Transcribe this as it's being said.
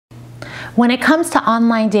When it comes to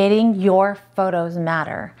online dating, your photos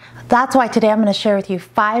matter. That's why today I'm going to share with you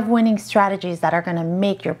 5 winning strategies that are going to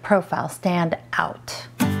make your profile stand out.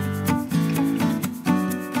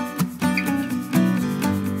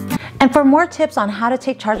 And for more tips on how to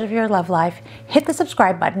take charge of your love life, hit the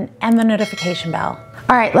subscribe button and the notification bell.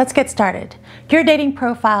 All right, let's get started. Your dating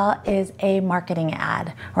profile is a marketing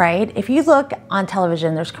ad, right? If you look on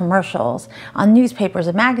television, there's commercials, on newspapers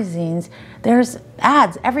and magazines, there's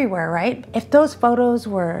ads everywhere, right? If those photos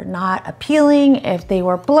were not appealing, if they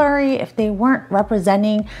were blurry, if they weren't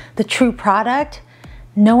representing the true product,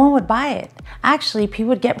 no one would buy it. Actually, people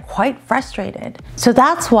would get quite frustrated. So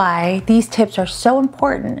that's why these tips are so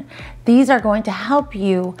important. These are going to help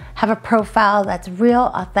you have a profile that's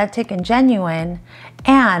real, authentic, and genuine,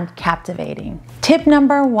 and captivating. Tip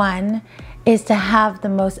number 1 is to have the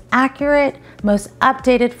most accurate, most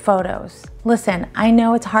updated photos. Listen, I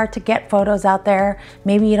know it's hard to get photos out there.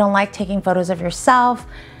 Maybe you don't like taking photos of yourself.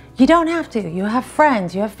 You don't have to. You have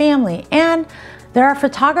friends, you have family, and there are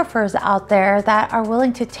photographers out there that are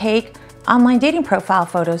willing to take online dating profile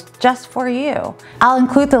photos just for you. I'll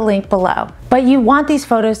include the link below. But you want these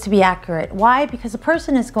photos to be accurate. Why? Because the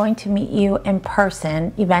person is going to meet you in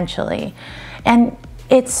person eventually. And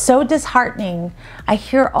it's so disheartening. I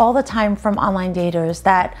hear all the time from online daters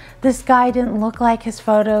that this guy didn't look like his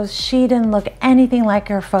photos, she didn't look anything like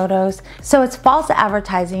her photos. So it's false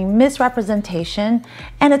advertising, misrepresentation,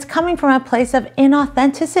 and it's coming from a place of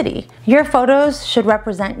inauthenticity. Your photos should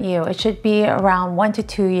represent you. It should be around 1 to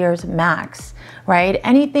 2 years max, right?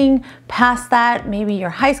 Anything past that, maybe your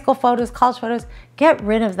high school photos, college photos, get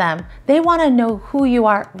rid of them. They want to know who you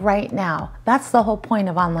are right now. That's the whole point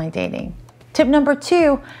of online dating. Tip number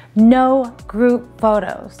 2, no group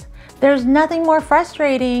photos. There's nothing more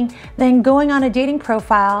frustrating than going on a dating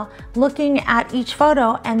profile, looking at each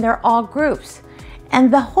photo, and they're all groups.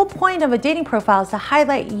 And the whole point of a dating profile is to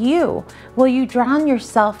highlight you. Will you drown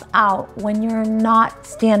yourself out when you're not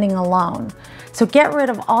standing alone? So get rid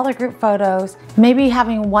of all the group photos. Maybe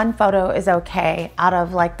having one photo is okay out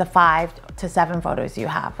of like the 5 to 7 photos you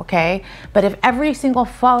have, okay? But if every single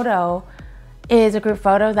photo is a group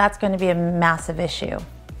photo, that's going to be a massive issue.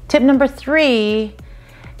 Tip number 3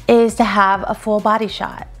 is to have a full body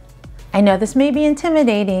shot. I know this may be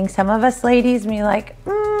intimidating. Some of us ladies may be like,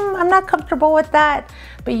 I'm not comfortable with that.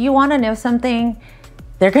 But you want to know something?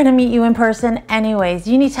 They're going to meet you in person anyways.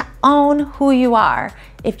 You need to own who you are.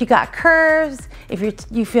 If you got curves, if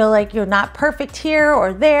you feel like you're not perfect here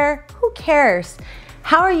or there, who cares?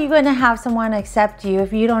 How are you going to have someone accept you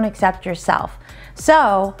if you don't accept yourself?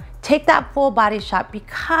 So take that full body shot,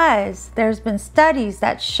 because there's been studies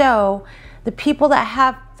that show the people that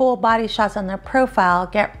have full body shots on their profile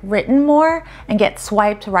get written more and get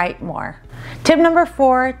swiped right more. Tip number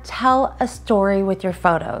 4, tell a story with your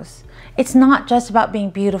photos. It's not just about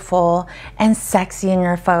being beautiful and sexy in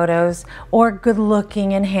your photos or good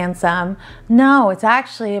looking and handsome. No, it's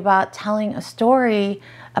actually about telling a story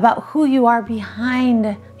about who you are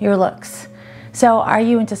behind your looks. So are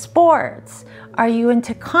you into sports? Are you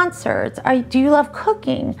into concerts? Do you love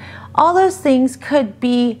cooking? All those things could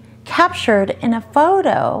be captured in a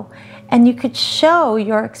photo and you could show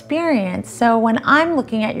your experience. So when I'm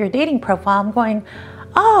looking at your dating profile, I'm going,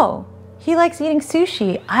 oh, he likes eating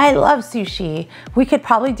sushi. I love sushi. We could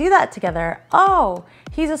probably do that together. Oh,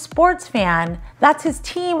 he's a sports fan. That's his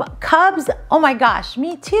team, Cubs. Oh my gosh,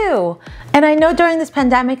 me too. And I know during this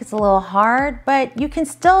pandemic it's a little hard, but you can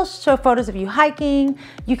still show photos of you hiking.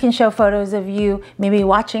 You can show photos of you maybe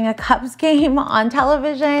watching a Cubs game on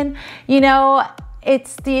television. You know,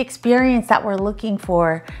 it's the experience that we're looking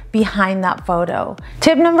for behind that photo.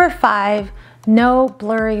 Tip number 5, no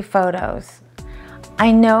blurry photos.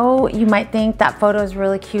 I know you might think that photo is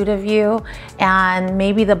really cute of you and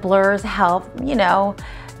maybe the blurs help, you know,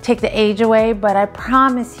 take the age away, but I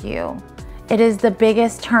promise you, it is the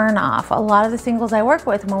biggest turn off. A lot of the singles I work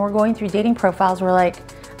with, when we're going through dating profiles, we're like,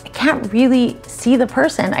 I can't really see the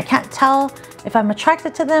person. I can't tell if I'm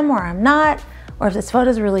attracted to them or I'm not, or if this photo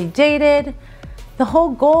is really dated. The whole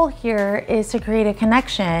goal here is to create a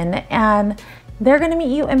connection, and they're gonna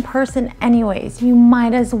meet you in person anyways. You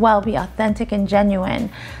might as well be authentic and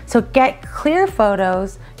genuine. So get clear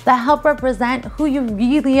photos that help represent who you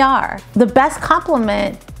really are. The best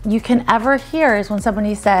compliment you can ever hear is when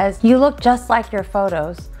somebody says, you look just like your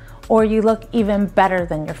photos, or you look even better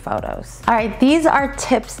than your photos. All right, these are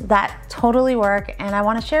tips that totally work, and I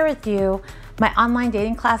wanna share with you my online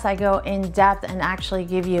dating class. I go in depth and actually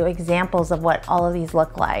give you examples of what all of these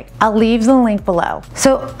look like. I'll leave the link below.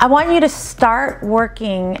 So I want you to start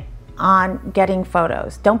working on getting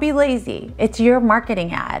photos. Don't be lazy. It's your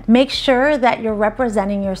marketing ad. Make sure that you're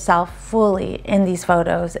representing yourself fully in these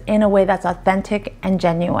photos in a way that's authentic and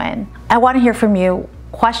genuine. I want to hear from you.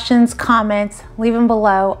 Questions, comments, leave them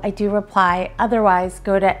below. I do reply. Otherwise,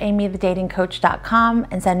 go to amiethedatingcoach.com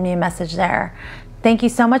and send me a message there. Thank you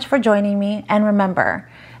so much for joining me. And remember,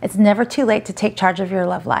 it's never too late to take charge of your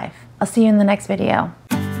love life. I'll see you in the next video.